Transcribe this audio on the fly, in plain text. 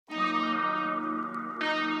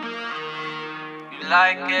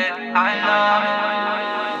like it, I love it.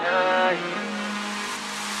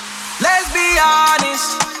 Let's be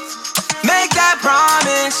honest, make that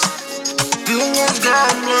promise. Doing what's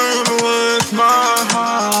gonna with my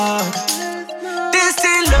heart. This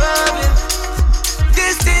ain't loving,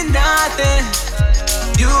 this ain't nothing.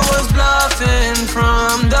 You was bluffing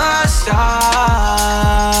from the start.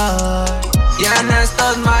 Ya en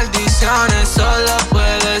estas maldiciones solo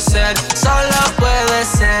puede ser, solo puede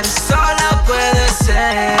ser, solo puede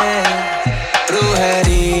ser.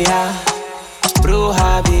 Brujería,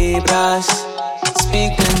 bruja vibras,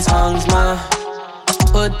 speak in tongues, ma.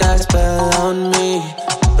 Put that spell on me.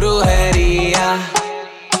 Brujería,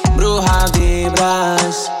 bruja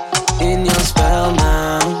vibras, in your spell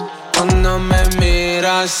now. Cuando me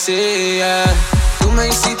miras, sí, yeah. Tú me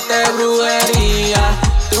hiciste brujería.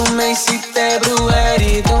 Tú me hiciste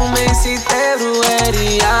brujería, tú me hiciste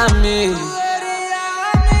brujería a mí.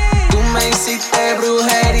 Tú me hiciste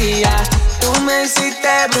brujería, tú me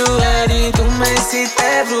hiciste brujería, tú me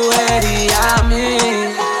hiciste brujería a mí.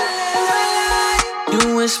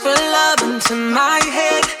 You whisper love into my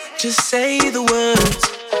head, just say the words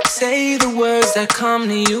that come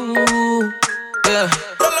to you. Yeah.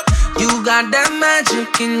 You got that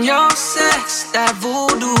magic in your sex, that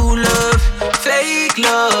voodoo love, fake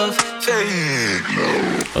love, fake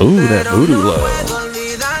love. Oh, that voodoo love.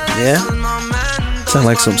 Yeah. Sound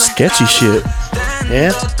like some sketchy shit.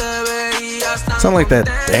 Yeah. Sound like that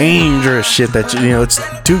dangerous shit that you know it's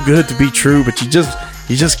too good to be true, but you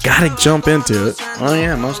just gotta jump into it. Oh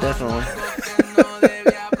yeah, most definitely.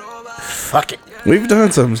 Fuck it. We've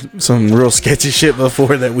done some real sketchy shit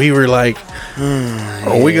before that we were like,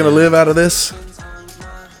 are we gonna live out of this?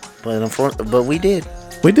 But we did.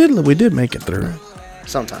 We did make it through.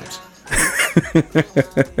 Sometimes.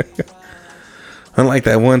 Unlike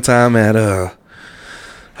that one time at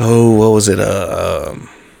what was it?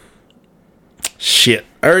 Shit,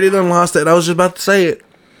 I already done lost it. I was just about to say it.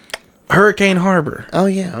 Hurricane Harbor. Oh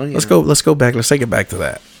yeah. Let's go back. Let's take it back to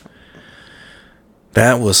that.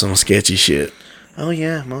 That was some sketchy shit. Oh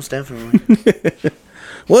yeah, most definitely.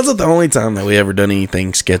 Wasn't the only time that we ever done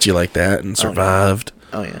anything sketchy like that and survived.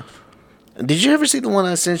 Oh yeah. Did you ever see the one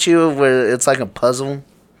I sent you where it's like a puzzle?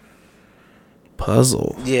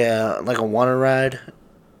 Puzzle? Yeah, like a water ride.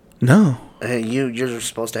 No. You're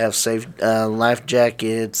supposed to have safe life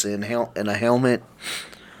jackets and a helmet.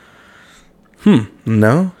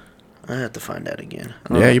 No. I have to find out again.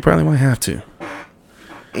 Yeah, you probably might have to.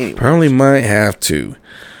 Anyways. Probably might have to.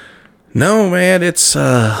 No, man, it's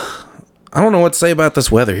I don't know what to say about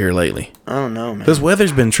this weather here lately. I don't know, man. This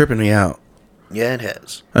weather's been tripping me out. Yeah, it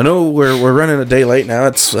has. I know we're running a day late now.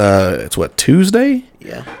 It's what, Tuesday?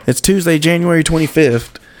 Yeah. It's Tuesday, January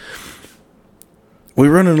 25th.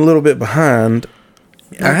 We're running a little bit behind.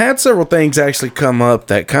 Yeah. I had several things actually come up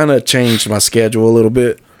that kind of changed my schedule a little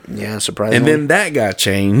bit. Yeah, surprisingly. And then that got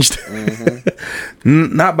changed.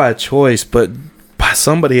 Mm-hmm. Not by choice, but by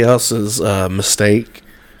somebody else's mistake.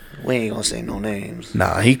 We ain't gonna say no names.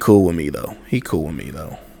 Nah, he cool with me though.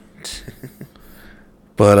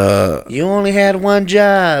 But you only had one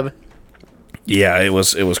job. Yeah, it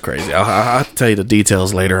was crazy. I'll tell you the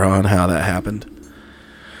details later on how that happened.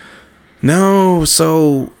 No,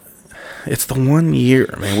 so it's the 1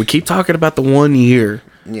 year, man. We keep talking about the 1 year.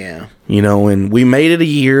 Yeah. You know, and we made it a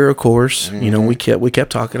year, of course. Mm-hmm. You know, we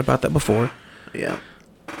kept talking about that before. Yeah.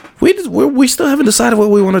 We still haven't decided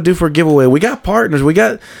what we want to do for a giveaway. We got partners. We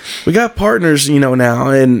got partners, you know,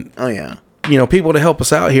 now, and oh yeah, you know, people to help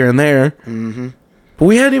us out here and there. Mm-hmm. But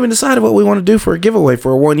we hadn't even decided what we want to do for a giveaway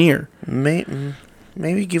for a 1 year.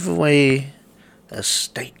 Maybe give away a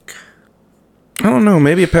steak. I don't know.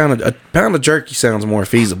 Maybe a pound of jerky sounds more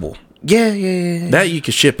feasible. Yeah. That you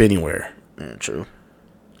can ship anywhere. Yeah, true.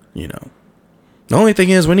 You know, the only thing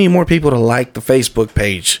is we need more people to like the Facebook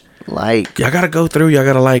page. Like, y'all gotta go through. Y'all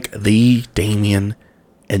gotta like the Damien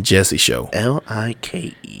and Jesse Show.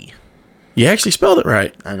 Like. You actually spelled it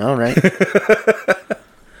right. I know, right?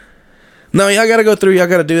 No, y'all gotta go through. Y'all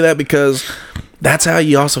gotta do that because that's how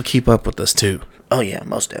you also keep up with us too. Oh yeah,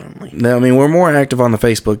 most definitely. Now, I mean, we're more active on the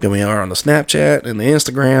Facebook than we are on the Snapchat and the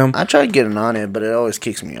Instagram. I try getting on it, but it always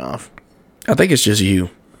kicks me off. I think it's just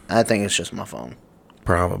you. I think it's just my phone.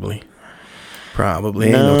 Probably.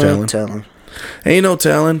 Ain't no telling. Ain't no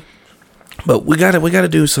telling. But we gotta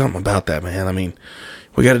do something about that, man. I mean,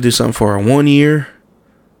 we gotta do something for our 1 year,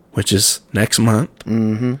 which is next month.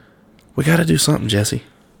 Mm-hmm. We gotta do something, Jesse.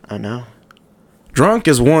 I know. Drunk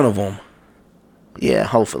is one of them. Yeah,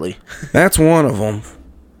 hopefully. That's one of them.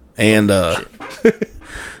 And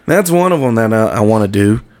that's one of them that I want to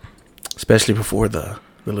do, especially before the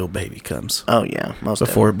the little baby comes. Oh yeah, most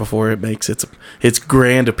before it makes its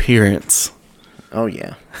grand appearance. Oh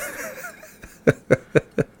yeah.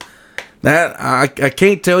 That I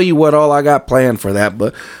can't tell you what all I got planned for that,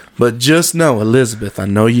 but just know, Elizabeth, I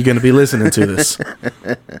know you're gonna be listening to this.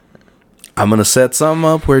 I'm gonna set something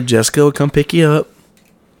up where Jessica will come pick you up.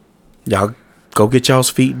 Y'all go get y'all's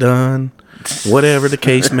feet done, whatever the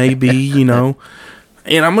case may be, you know.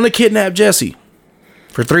 And I'm gonna kidnap Jessie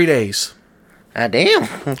for 3 days. Ah, damn.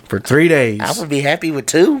 For 3 days. I would be happy with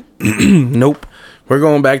 2. Nope. We're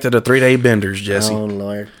going back to the 3-day benders, Jesse. Oh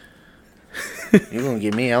Lord. You're gonna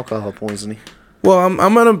give me alcohol poisoning. Well, I'm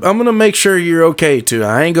gonna make sure you're okay too.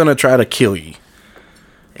 I ain't gonna try to kill you.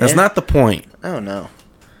 That's not the point. Oh no.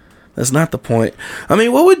 That's not the point. I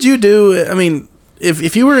mean, what would you do? I mean,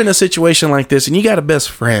 if you were in a situation like this and you got a best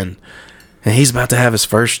friend and he's about to have his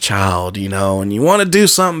first child, you know, and you want to do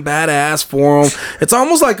something badass for him, it's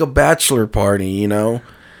almost like a bachelor party, you know.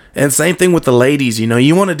 And same thing with the ladies, you know.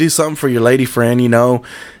 You want to do something for your lady friend, you know.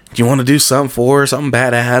 You want to do something for her, something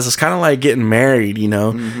badass. It's kind of like getting married, you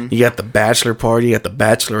know. Mm-hmm. You got the bachelor party, you got the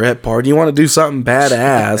bachelorette party. You want to do something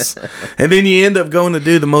badass. And then you end up going to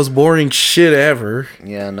do the most boring shit ever.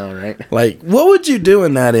 Yeah, I know, right? Like, what would you do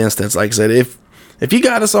in that instance? Like I said, if you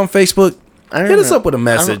got us on Facebook, hit us up with a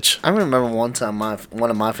message. I remember one time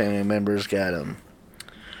one of my family members got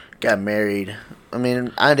married. I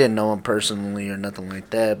mean, I didn't know him personally or nothing like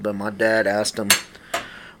that, but my dad asked him,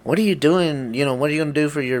 "What are you doing? You know, what are you gonna do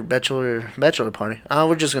for your bachelor party?" "Oh,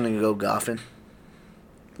 we're just gonna go golfing."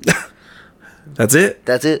 That's it?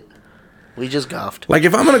 That's it. We just golfed. Like,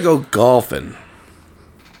 if I'm gonna go golfing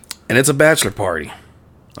and it's a bachelor party,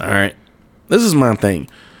 all right, this is my thing.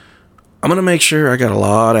 I'm gonna make sure I got a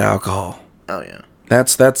lot of alcohol. Oh yeah.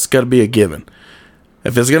 That's got to be a given.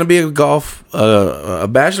 If it's gonna be a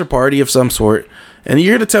bachelor party of some sort, and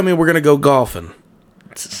you're gonna tell me we're gonna go golfing,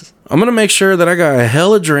 I'm gonna make sure that I got a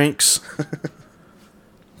hell of drinks.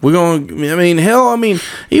 We're gonna. I mean,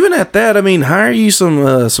 even at that, I mean, hire you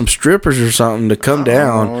some strippers or something to come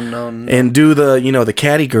down no. and do the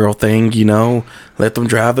caddy girl thing. You know, let them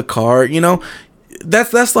drive the car. You know,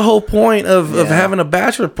 that's the whole point of having a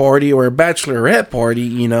bachelor party or a bachelorette party.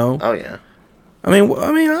 You know. Oh yeah. I mean,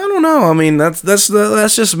 I don't know. I mean, that's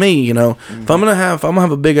just me, you know. Mm-hmm. If I'm gonna have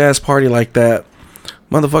a big ass party like that,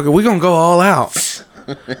 motherfucker, we're gonna go all out.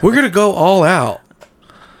 We're gonna go all out.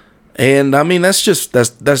 And I mean, that's just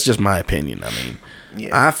my opinion. I mean,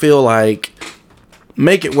 yeah. I feel like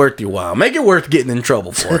make it worth your while. Make it worth getting in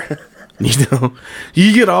trouble for it. You know,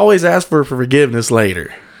 you could always ask for forgiveness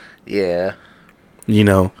later. Yeah. You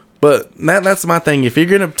know, but that's my thing. If you're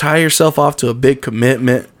gonna tie yourself off to a big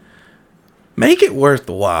commitment, make it worth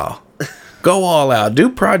the while. Go all out. Do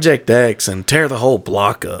Project X and tear the whole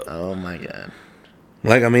block up. Oh my god.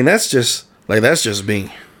 Like, I mean, that's just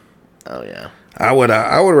me. Oh yeah. I'd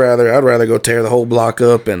rather go tear the whole block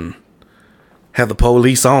up and have the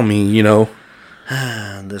police on me, you know.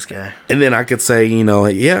 This guy. And then I could say, you know,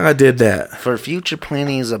 yeah, I did that. For future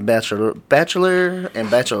plannings of bachelor and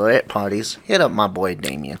bachelorette parties, hit up my boy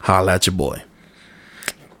Damien. Holla at your boy.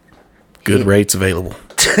 Good rates available.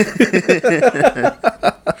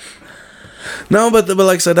 No, but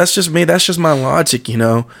like I said, that's just me. That's just my logic, you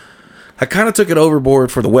know. I kind of took it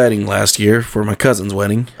overboard for the wedding last year, for my cousin's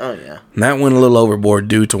wedding. Oh yeah, and that went a little overboard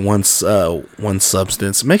due to one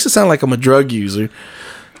substance. It makes it sound like I'm a drug user.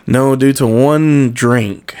 No, due to one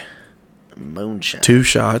drink. Moonshine. 2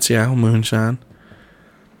 shots, yeah, moonshine.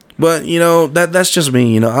 But you know, that's just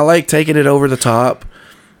me. You know, I like taking it over the top.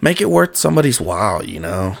 Make it worth somebody's while. You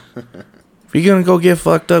know. If you're gonna go get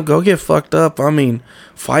fucked up, go get fucked up. I mean,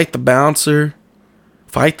 fight the bouncer,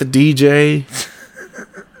 fight the DJ,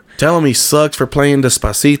 tell him he sucks for playing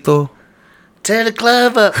Despacito. Tear the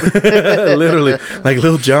club up. Literally, like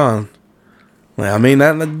Lil Jon. I mean,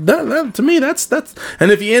 that to me, that's.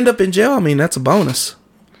 And if you end up in jail, I mean, that's a bonus.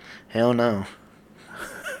 Hell no.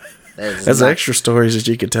 That's extra stories that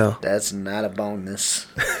you could tell. That's not a bonus.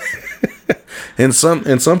 In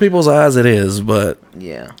some people's eyes, it is, but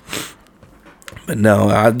yeah. But no,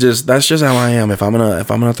 that's just how I am. If I'm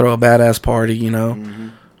gonna throw a badass party, you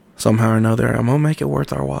know, somehow or another, I'm gonna make it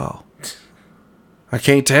worth our while. I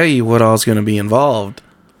can't tell you what all's gonna be involved,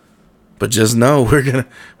 but just know we're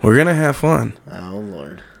gonna have fun. Oh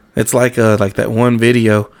Lord! It's like that one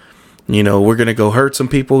video, you know, we're gonna go hurt some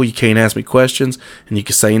people. You can't ask me questions, and you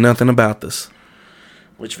can say nothing about this.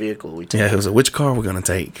 Which vehicle we take? Yeah, it was which car we're gonna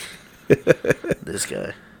take. This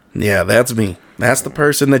guy. Yeah, that's me. That's the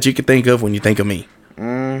person that you can think of when you think of me.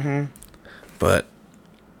 Mm-hmm. But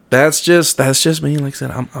that's just me. Like I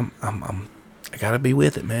said, I gotta be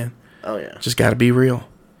with it, man. Oh yeah. Just gotta be real.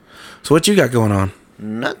 So what you got going on?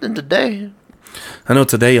 Nothing today. I know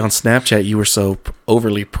today on Snapchat you were so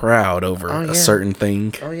overly proud over a certain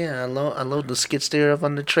thing. Oh, yeah. I load the skid steer up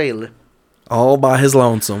on the trailer. All by his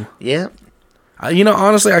lonesome. Yeah.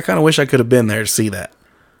 Honestly, I kind of wish I could have been there to see that.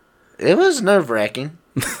 It was nerve-wracking.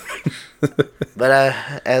 But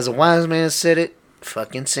as a wise man said it,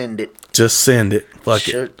 fucking send it. Just send it. Fuck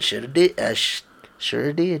it. Should have did. I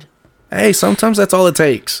sure did. Hey, sometimes that's all it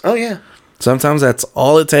takes. Oh, yeah. Sometimes that's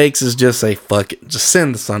all it takes is just say, fuck it. Just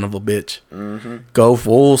send the son of a bitch. Mm-hmm. Go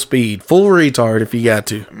full speed. Full retard if you got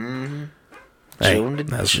to. Mm-hmm. Hey,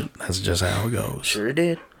 that's just how it goes. Sure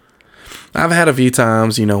did. I've had a few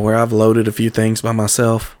times, where I've loaded a few things by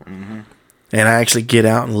myself. Mm-hmm. And I actually get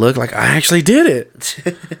out and look like I actually did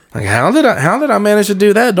it. Like, how did I manage to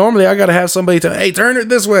do that? Normally, I got to have somebody tell, hey, turn it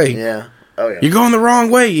this way. Yeah. Oh, yeah. You're going the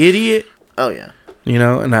wrong way, idiot. Oh, yeah.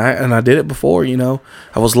 And I did it before, I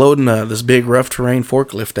was loading this big rough terrain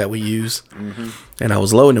forklift that we use. Mm-hmm. And I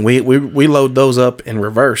was loading, and we load those up in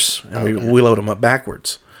reverse. And we load them up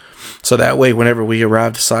backwards. So that way, whenever we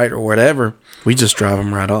arrive to site or whatever, we just drive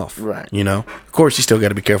them right off. Right. Of course, you still got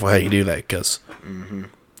to be careful how you do that, because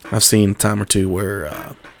I've seen a time or two where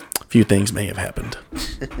a few things may have happened.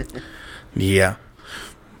 Yeah.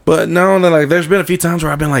 But no, there's been a few times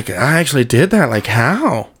where I've been like, I actually did that. Like,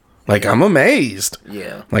 how? Like, I'm amazed.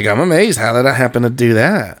 Yeah. Like, I'm amazed. How did I happen to do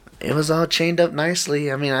that? It was all chained up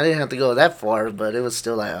nicely. I mean, I didn't have to go that far, but it was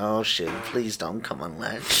still like, oh, shit, please don't come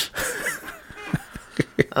unlatched.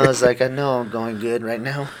 I was like, I know I'm going good right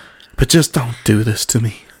now. But just don't do this to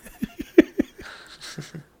me.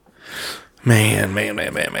 Man.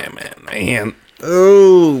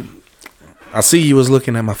 Oh. I see you was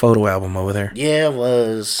looking at my photo album over there. Yeah, it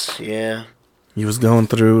was. Yeah. You was going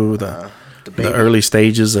through the early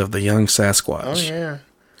stages of the young Sasquatch. Oh, yeah.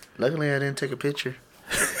 Luckily, I didn't take a picture.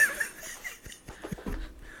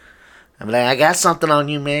 I'm like, I got something on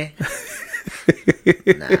you, man.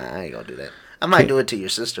 Nah, I ain't gonna do that. I might do it to your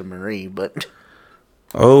sister, Marie, but...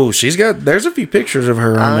 Oh, there's a few pictures of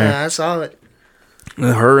her on there. Yeah, I saw it.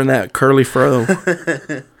 Her and that curly fro.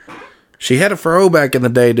 She had a fro back in the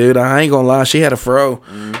day, dude. I ain't gonna lie. She had a fro.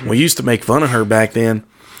 Mm-hmm. We used to make fun of her back then.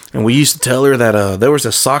 And we used to tell her that there was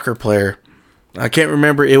a soccer player. I can't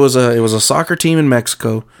remember. It was a soccer team in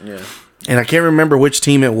Mexico. Yeah. And I can't remember which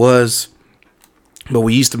team it was. But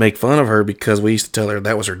we used to make fun of her because we used to tell her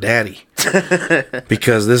that was her daddy.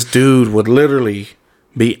 Because this dude would literally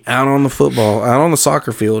be out on the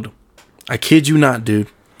soccer field. I kid you not, dude.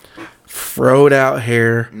 Froed out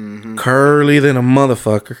hair, curly than a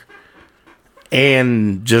motherfucker,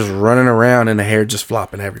 and just running around and the hair just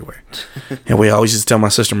flopping everywhere. And we always used to tell my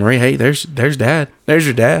sister Marie, hey, there's dad. There's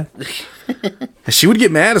your dad. And she would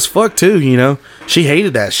get mad as fuck too, She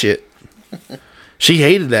hated that shit.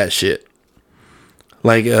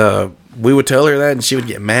 Like, we would tell her that and she would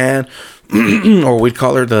get mad. Or we'd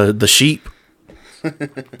call her the sheep.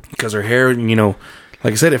 Because her hair,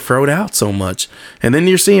 like I said, it froed out so much. And then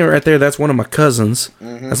you're seeing right there, that's one of my cousins.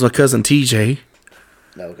 Mm-hmm. That's my cousin TJ.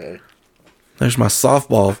 Okay. There's my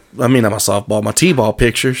my T-ball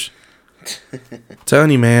pictures. Telling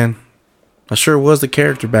you, man, I sure was the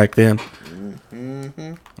character back then.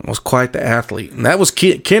 Mm-hmm. I was quite the athlete. And that was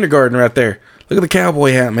kindergarten right there. Look at the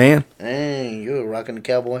cowboy hat, man. Dang, you were rocking the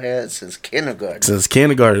cowboy hat since kindergarten. Since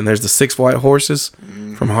kindergarten. There's the 6 white horses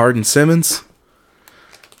from Hardin Simmons.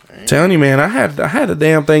 Dang. Telling you, man, I had a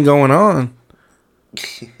damn thing going on.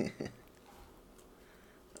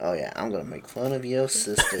 Oh yeah, I'm gonna make fun of your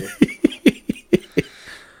sister.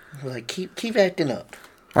 Like, keep acting up.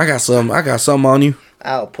 I got something on you.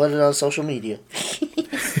 I'll put it on social media.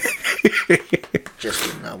 Just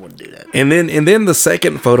kidding, I wouldn't do that. And then the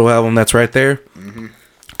second photo album that's right there,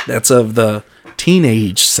 that's of the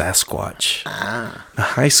teenage Sasquatch, the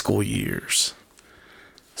high school years.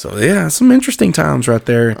 So yeah, some interesting times right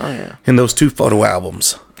there. Oh yeah, in those 2 photo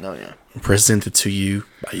albums. Oh yeah, presented to you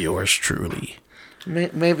by yours truly.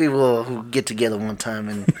 Maybe we'll get together one time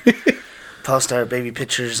and post our baby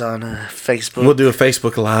pictures on Facebook. We'll do a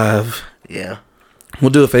Facebook Live. Yeah. We'll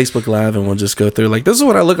do a Facebook Live and we'll just go through, like, this is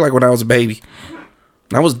what I looked like when I was a baby.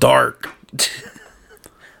 I was dark.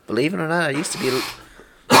 Believe it or not, I used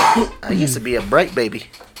to be a bright baby.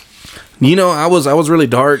 I was really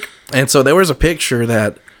dark. And so there was a picture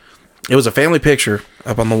it was a family picture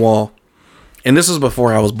up on the wall. And this was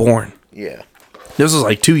before I was born. Yeah. This was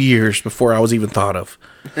like 2 years before I was even thought of.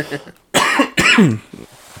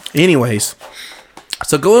 Anyways,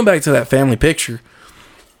 so going back to that family picture,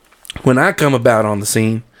 when I come about on the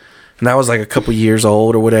scene, and I was like a couple years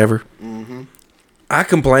old or whatever, I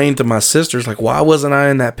complained to my sisters, like, why wasn't I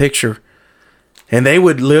in that picture? And they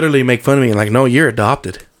would literally make fun of me, like, no, you're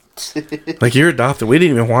adopted. Like, you're adopted. We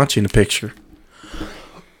didn't even want you in the picture.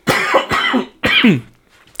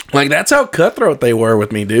 Like, that's how cutthroat they were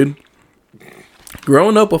with me, dude.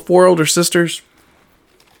 Growing up with 4 older sisters,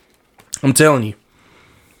 I'm telling you,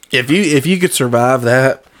 if you could survive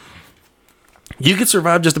that, you could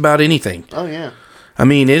survive just about anything. Oh, yeah. I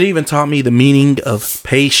mean, it even taught me the meaning of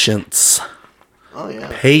patience. Oh, yeah.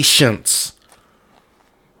 Patience.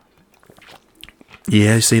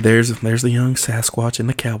 Yeah, you see, there's the young Sasquatch in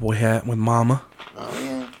the cowboy hat with Mama. Oh,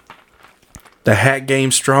 yeah. The hat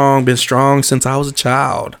game's strong. Been strong since I was a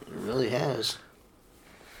child. It really has.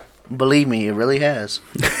 Believe me, it really has.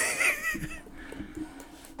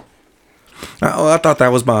 I thought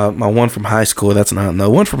that was my one from high school. That's not. The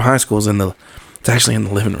one from high school is it's actually in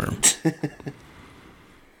the living room.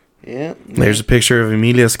 Yeah. There's a picture of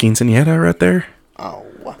Emilia Quinceañera right there. Oh.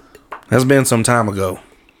 That's been some time ago.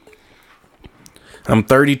 I'm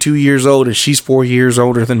 32 years old and she's 4 years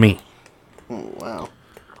older than me. Oh, wow.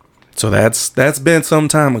 So that's been some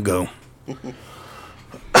time ago.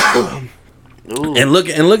 And look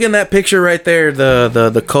in that picture right there.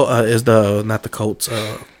 The Colt is not the Colts.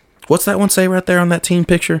 What's that one say right there on that team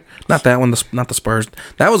picture? Not that one. Not the Spurs.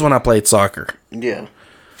 That was when I played soccer. Yeah.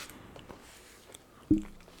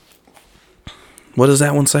 What does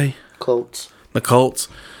that one say? Colts. The Colts.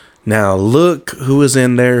 Now look who is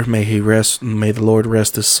in there. May the Lord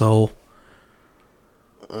rest his soul.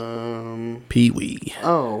 Pee Wee.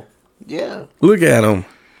 Oh, yeah. Look at him.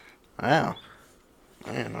 Wow.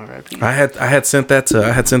 Man, R.I.P. I had sent that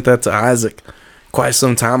to Isaac quite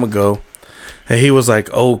some time ago, and he was like,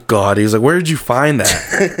 "Oh God," he's like, "Where did you find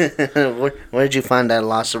that? Where did you find that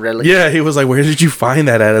lost relic?" Yeah, he was like, "Where did you find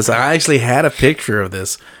that at?" I actually had a picture of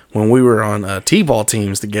this when we were on T-ball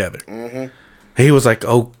teams together. Mm-hmm. He was like,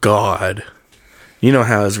 "Oh God," you know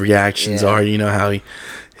how his reactions are. You know how he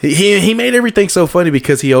made everything so funny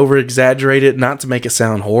because he over exaggerated, not to make it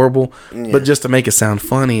sound horrible, but just to make it sound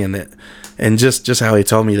funny, and just how he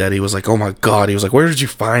told me that, he was like, "Oh my God," he was like, "Where did you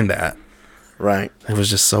find that?" Right. It was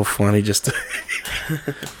just so funny,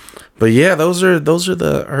 But yeah, those are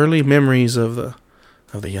the early memories of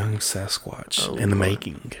the young Sasquatch in the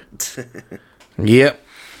making. Yep,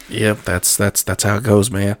 that's how it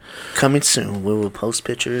goes, man. Coming soon, we will post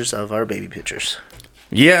pictures of our baby pictures.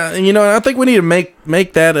 Yeah, and I think we need to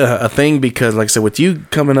make that a thing, because, like I said, with you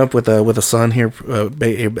coming up with a son here, a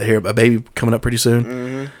baby coming up pretty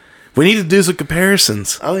soon, we need to do some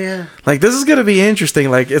comparisons. Oh yeah, like this is gonna be interesting.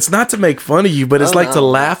 Like, it's not to make fun of you, but it's to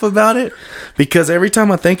laugh about it, because every time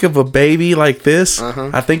I think of a baby like this,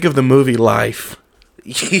 I think of the movie Life.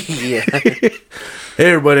 Yeah.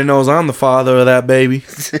 Everybody knows I'm the father of that baby.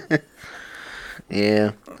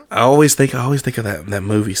 Yeah. I always think of that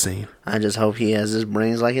movie scene. I just hope he has his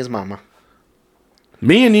brains like his mama.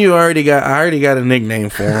 Me and you I already got a nickname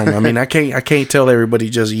for him. I mean, I can't tell everybody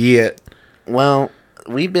just yet. Well,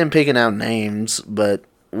 we've been picking out names, but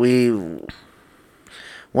once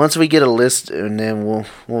we get a list, and then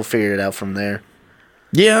we'll figure it out from there.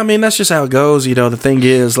 Yeah, I mean, that's just how it goes. The thing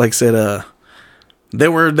is, like I said,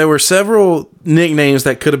 there were several nicknames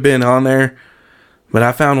that could have been on there, but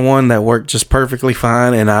I found one that worked just perfectly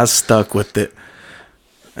fine, and I stuck with it.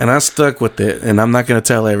 And I'm not going to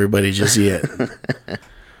tell everybody just yet.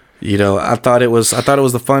 I thought it was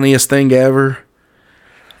the funniest thing ever.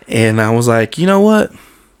 And I was like, you know what?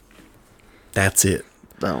 That's it.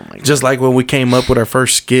 Oh my God. Just like when we came up with our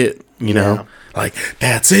first skit, like,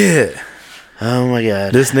 that's it. Oh my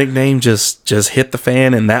God. This nickname just hit the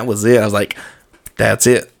fan, and that was it. I was like, that's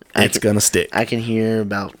it. It's going to stick. I can hear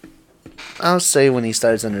I'll say when he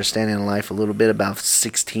starts understanding life a little bit, about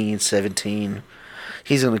 16, 17,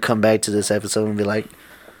 he's going to come back to this episode and be like,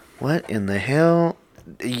 what in the hell?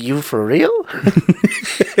 You for real?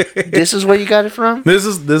 This is where you got it from? This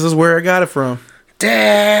is where I got it from.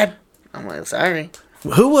 Dad! I'm like, sorry.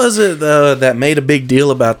 Who was it that made a big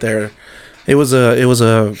deal about there? It was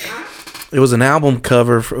an album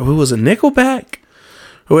cover for, who was it, Nickelback?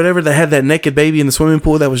 Or whatever, that had that naked baby in the swimming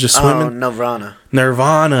pool that was just swimming. Oh,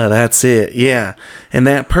 Nirvana, that's it. Yeah. And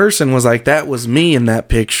that person was like, that was me in that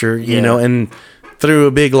picture, and threw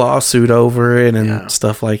a big lawsuit over it and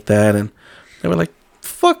stuff like that. And they were like,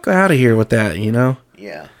 fuck out of here with that,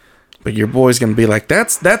 Yeah. But your boy's going to be like,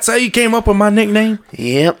 that's how you came up with my nickname?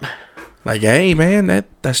 Yep. Like, hey, man,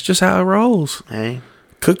 that's just how it rolls. Hey.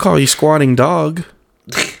 Could call you Squatting Dog.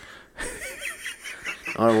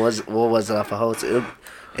 Or what was it off a host?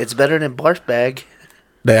 It's better than Barf Bag.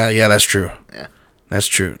 Yeah, that's true. Yeah. That's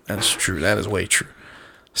true. That is way true.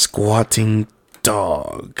 Squatting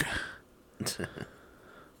Dog.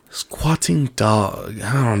 Squatting Dog.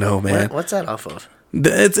 I don't know, man. What's that off of?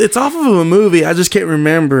 It's off of a movie. I just can't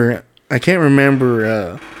remember. I can't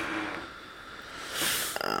remember.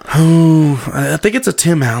 I think it's a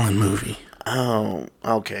Tim Allen movie. Oh,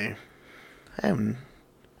 okay. I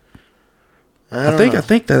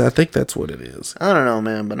think that's what it is. I don't know,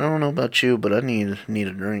 man, but I don't know about you, but I need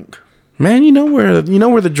a drink. Man, you know where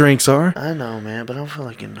the drinks are. I know, man, but I don't feel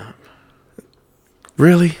like getting up.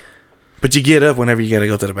 Really? But you get up whenever you gotta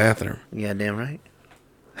go to the bathroom. Yeah, damn right.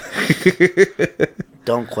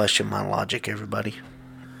 Don't question my logic, everybody.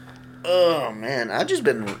 Oh man, I just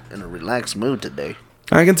been in a relaxed mood today.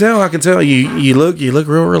 I can tell. You look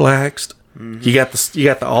real relaxed. Mm-hmm. You got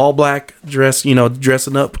the all black dress.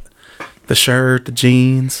 Dressing up, the shirt, the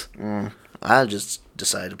jeans. I just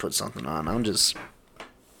decided to put something on. I'm just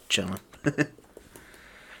chilling.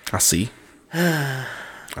 I see. Yeah.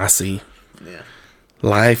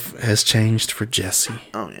 Life has changed for Jesse.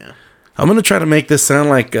 Oh yeah. I'm gonna try to make this sound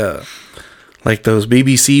like those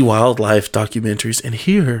BBC wildlife documentaries. And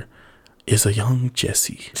here is a young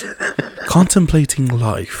Jesse contemplating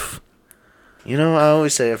life. I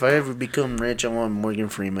always say if I ever become rich, I want Morgan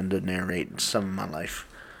Freeman to narrate some of my life.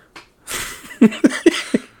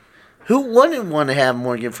 Who wouldn't want to have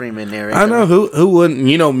Morgan Freeman narrate? I know who wouldn't.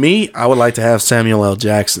 Me, I would like to have Samuel L.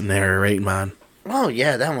 Jackson narrate mine. Oh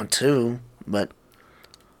yeah, that one too. But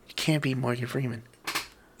you can't be Morgan Freeman.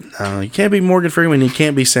 No, you can't be Morgan Freeman. You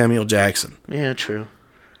can't be Samuel Jackson. Yeah, true.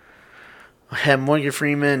 Have Morgan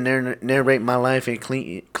Freeman narrate my life and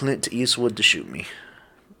Clint Eastwood to shoot me.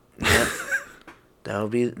 Yep. That'll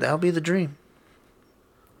be the dream.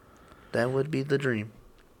 That would be the dream.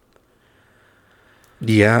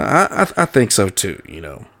 Yeah, I think so too.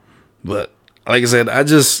 But like I said, I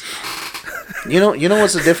just you know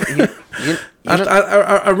what's the difference?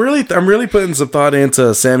 I'm really putting some thought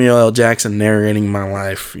into Samuel L. Jackson narrating my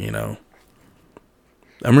life. I'm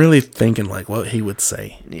really thinking like what he would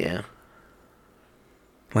say. Yeah.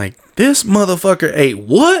 Like, this motherfucker ate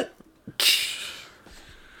what?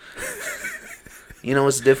 You know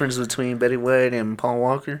what's the difference between Betty White and Paul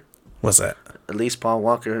Walker? What's that? At least Paul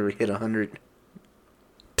Walker hit 100.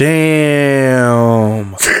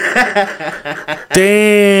 Damn.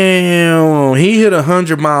 Damn. He hit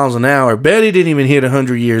 100 miles an hour. Betty didn't even hit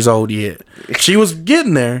 100 years old yet. She was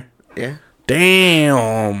getting there. Yeah.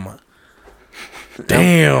 Damn.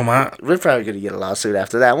 We're probably going to get a lawsuit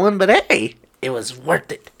after that one, but hey, it was worth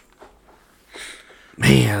it.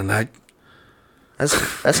 Man, that's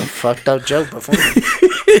a fucked up joke before.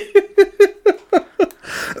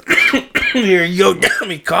 Here you go, got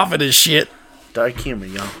me coughing and shit. Dark humor,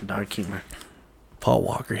 y'all. Dark humor. Paul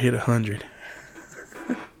Walker hit 100.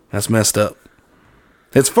 That's messed up.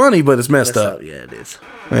 It's funny, but it's messed up. Yeah, it is.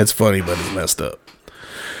 It's funny, but it's messed up.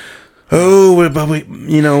 Oh, but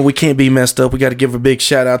we can't be messed up. We got to give a big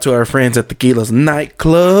shout out to our friends at Tequila's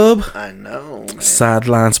Nightclub. I know, man.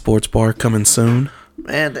 Sideline Sports Bar coming soon.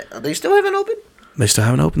 Man, they still haven't opened? They still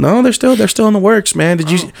haven't opened? No, they're still in the works, man.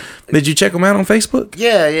 Did you check them out on Facebook?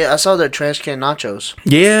 Yeah. I saw their trash can nachos.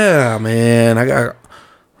 Yeah, man.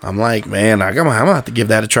 I'm like, man, I'm gonna have to give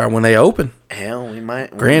that a try when they open. Hell, we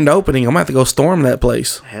might. Grand opening. I'm gonna have to go storm that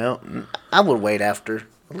place. Hell, I would wait after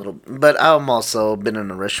a little, but I'm also been in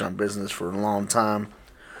the restaurant business for a long time,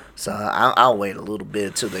 so I'll wait a little bit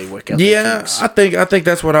until they work out. Yeah, I think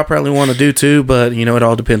that's what I probably want to do too. But it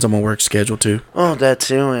all depends on my work schedule too. Oh, that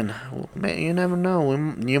too, and man, you never know.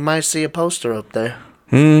 You might see a poster up there.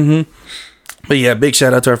 Mm-hmm. But yeah, big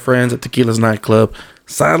shout out to our friends at Tequila's Nightclub.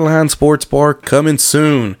 Sideline Sports Bar coming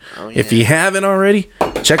soon. Oh, yeah. If you haven't already,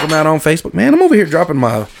 check them out on Facebook. Man, I'm over here dropping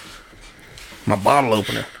my bottle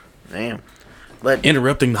opener. Damn. But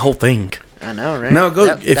interrupting the whole thing. I know, right? No,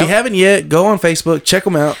 if you haven't yet, go on Facebook, check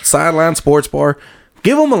them out. Sideline Sports Bar.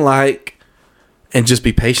 Give them a like, and just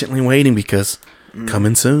be patiently waiting because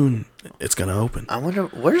coming soon, it's gonna open. I wonder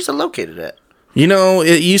where's it located at.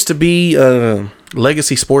 It used to be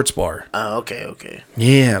Legacy Sports Bar. Oh, okay.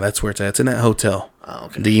 Yeah, that's where it's at. It's in that hotel. Oh,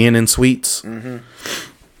 okay. The Inn and Suites. Mm-hmm.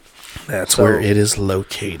 That's where it is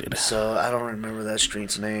located. So I don't remember that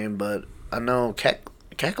street's name, but I know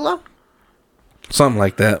Kakalo? Something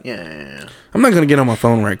like that. Yeah. I'm not going to get on my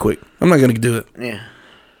phone right quick. I'm not going to do it. Yeah.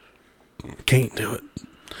 Can't do it.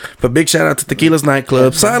 But big shout out to Tequila's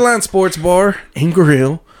Nightclub, Sideline Sports Bar and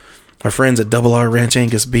Grill, our friends at Double R Ranch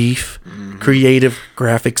Angus Beef, Creative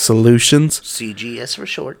Graphic Solutions. CGS for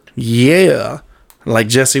short. Yeah. Like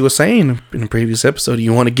Jesse was saying in the previous episode,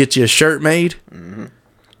 you want to get you a shirt made? Mm-hmm.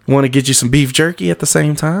 Want to get you some beef jerky at the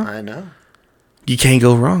same time? I know. You can't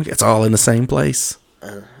go wrong. It's all in the same place.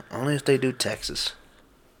 Only if they do Texas.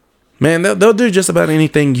 Man, they'll do just about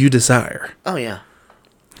anything you desire. Oh, yeah.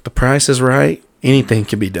 If the price is right, anything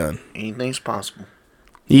can be done. Anything's possible.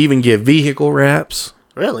 You even get vehicle wraps.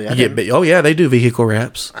 Really? Oh, yeah, they do vehicle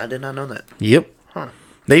wraps. I did not know that. Yep. Huh.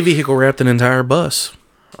 They vehicle wrapped an entire bus.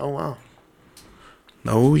 Oh, wow.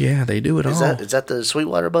 Oh, yeah, they do it all. Is that the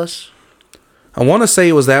Sweetwater bus? I want to say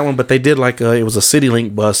it was that one, but they did it was a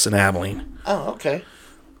CityLink bus in Abilene. Oh, okay.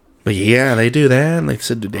 But yeah, they do that. And they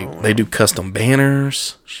said they do custom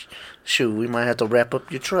banners. Shoot, we might have to wrap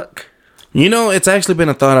up your truck. You know, it's actually been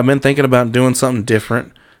a thought. I've been thinking about doing something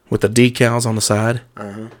different with the decals on the side.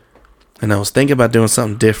 Uh-huh. And I was thinking about doing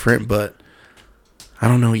something different, but I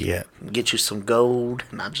don't know yet. Get you some gold.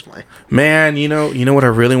 Not just like. Man, you know what I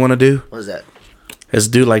really want to do? What is that? Is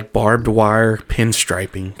do like barbed wire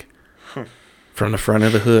pinstriping from the front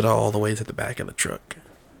of the hood all the way to the back of the truck.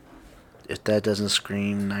 If that doesn't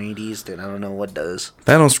scream 90s, then I don't know what does.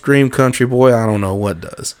 That don't scream country boy, I don't know what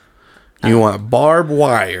does. You want barbed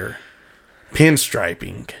wire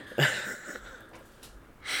pinstriping.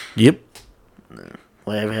 Yep.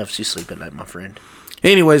 Whatever helps you sleep at night, my friend.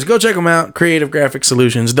 Anyways, go check them out. Creative Graphic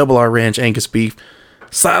Solutions, Double R Ranch, Angus Beef,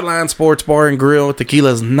 Sideline Sports Bar and Grill,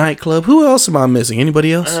 Tequila's Nightclub. Who else am I missing?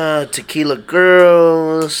 Anybody else? Tequila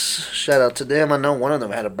Girls. Shout out to them. I know one of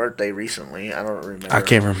them had a birthday recently. I don't remember. I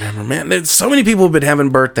can't remember, man. There's so many people have been having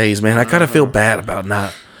birthdays, man. I kind of feel bad about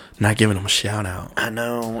not giving them a shout out. I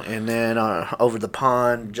know. And then Over the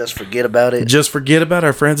Pond, Just Forget About It. Just forget about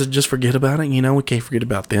our friends and just forget about it. You know, we can't forget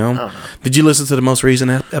about them. Did you listen to the most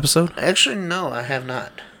recent episode? Actually, no, I have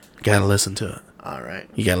not. Gotta listen to it. All right.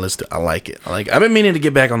 You gotta listen to it. I like it. I've been meaning to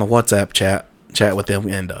get back on the WhatsApp chat with them,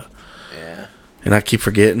 and yeah. And I keep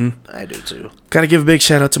forgetting. I do too. Gotta give a big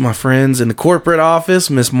shout out to my friends in the corporate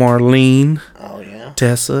office, Miss Marlene. Oh yeah.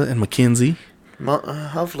 Tessa and Mackenzie.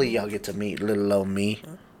 Hopefully y'all get to meet little old me.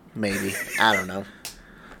 Maybe. I don't know.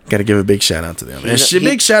 Gotta give a big shout out to them. And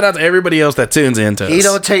big shout out to everybody else that tunes in to us. He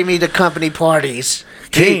don't take me to company parties.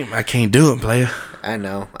 I can't do it, player. I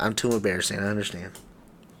know. I'm too embarrassing. I understand.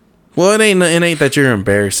 Well, it ain't that you're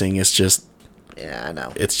embarrassing. It's just. Yeah, I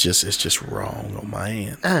know. It's just wrong on my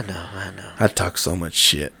end. I know. I talk so much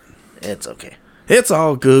shit. It's okay. It's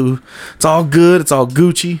all good. It's all good. It's all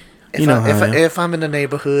Gucci. If I'm in the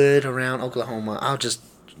neighborhood around Oklahoma, I'll just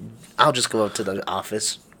go up to the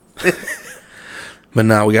office. But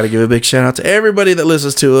now we got to give a big shout out to everybody that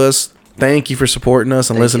listens to us. Thank you for supporting us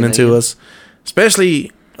and listening to us,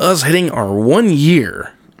 especially us hitting our 1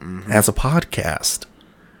 year as a podcast.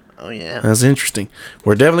 Oh yeah, that's interesting.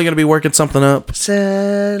 We're definitely going to be working something up.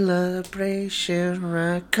 Celebration,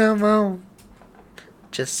 right? Come on,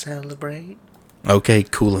 just celebrate. Okay,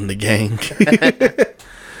 Kool and the Gang.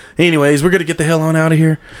 Anyways, we're going to get the hell on out of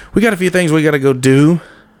here. We got a few things we got to go do.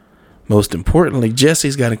 Most importantly,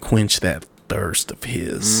 Jesse's got to quench that thirst of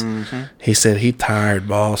his. He said he tired,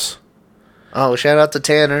 boss. Oh, shout out to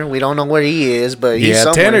Tanner. We don't know where he is, but he's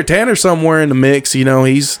somewhere. Tanner's somewhere in the mix. You know,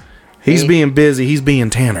 he's being busy. He's being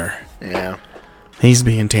Tanner. Yeah. He's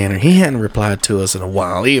being Tanner. He hadn't replied to us in a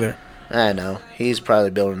while either. I know. He's probably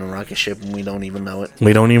building a rocket ship and we don't even know it.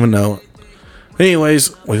 We don't even know it.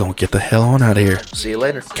 Anyways, we're going to get the hell on out of here. See you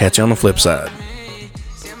later. Catch you on the flip side.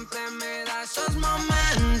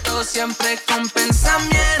 Siempre con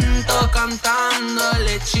pensamiento, cantando el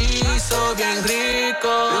hechizo bien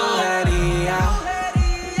rico. Brujería,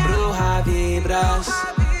 bruja vibras,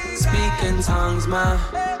 speak in tongues, ma.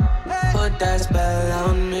 Put that spell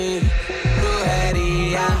on me.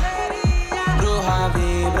 Brujería, bruja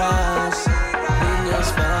vibras,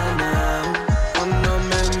 niños van cuando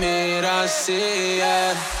me miras, sí,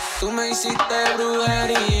 yeah. Tú me hiciste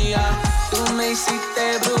brujería, tú me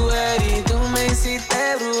hiciste brujería, tú me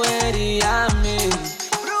hiciste brujería a mí.